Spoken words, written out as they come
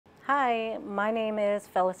Hi, my name is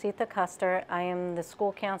Felicita Custer. I am the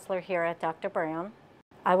school counselor here at Dr. Brown.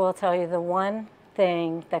 I will tell you the one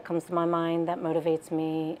thing that comes to my mind that motivates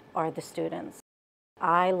me are the students.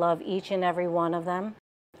 I love each and every one of them.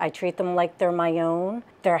 I treat them like they're my own.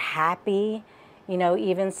 They're happy. You know,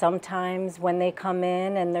 even sometimes when they come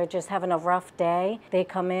in and they're just having a rough day, they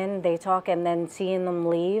come in, they talk, and then seeing them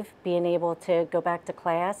leave, being able to go back to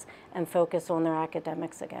class and focus on their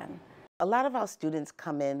academics again. A lot of our students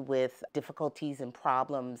come in with difficulties and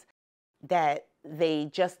problems that they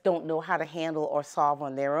just don't know how to handle or solve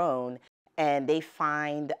on their own. And they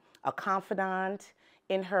find a confidant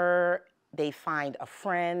in her, they find a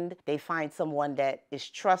friend, they find someone that is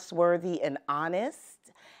trustworthy and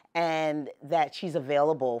honest, and that she's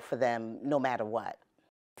available for them no matter what.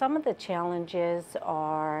 Some of the challenges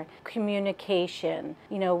are communication,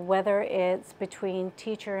 you know, whether it's between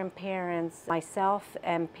teacher and parents, myself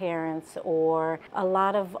and parents, or a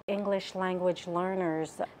lot of English language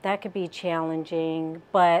learners. That could be challenging,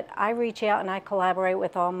 but I reach out and I collaborate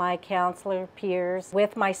with all my counselor peers.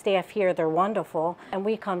 With my staff here, they're wonderful, and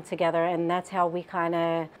we come together, and that's how we kind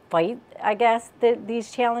of fight, I guess, these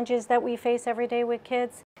challenges that we face every day with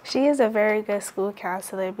kids. She is a very good school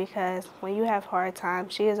counselor because when you have hard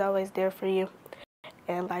times, she is always there for you.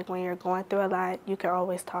 And like when you're going through a lot, you can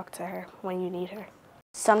always talk to her when you need her.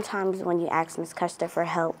 Sometimes when you ask Ms. Custer for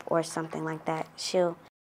help or something like that, she'll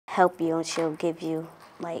help you and she'll give you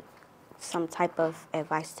like some type of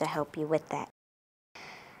advice to help you with that.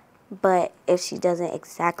 But if she doesn't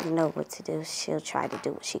exactly know what to do, she'll try to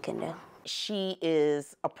do what she can do. She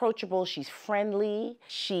is approachable, she's friendly,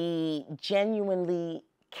 she genuinely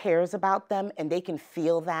cares about them, and they can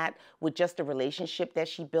feel that with just the relationship that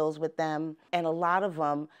she builds with them. And a lot of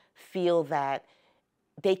them feel that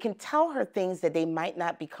they can tell her things that they might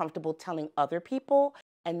not be comfortable telling other people,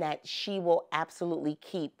 and that she will absolutely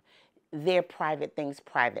keep their private things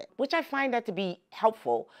private, which I find that to be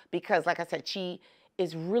helpful because, like I said, she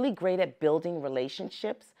is really great at building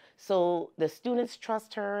relationships. So the students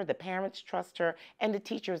trust her, the parents trust her, and the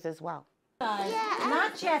teachers as well.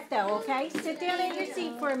 Not yet though, okay? Sit down in your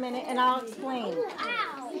seat for a minute and I'll explain.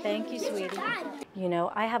 Thank you, sweetie. You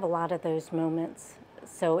know, I have a lot of those moments,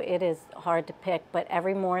 so it is hard to pick, but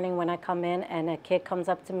every morning when I come in and a kid comes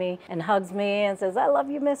up to me and hugs me and says, "I love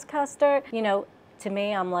you, Miss Custer," you know, to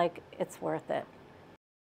me, I'm like, it's worth it.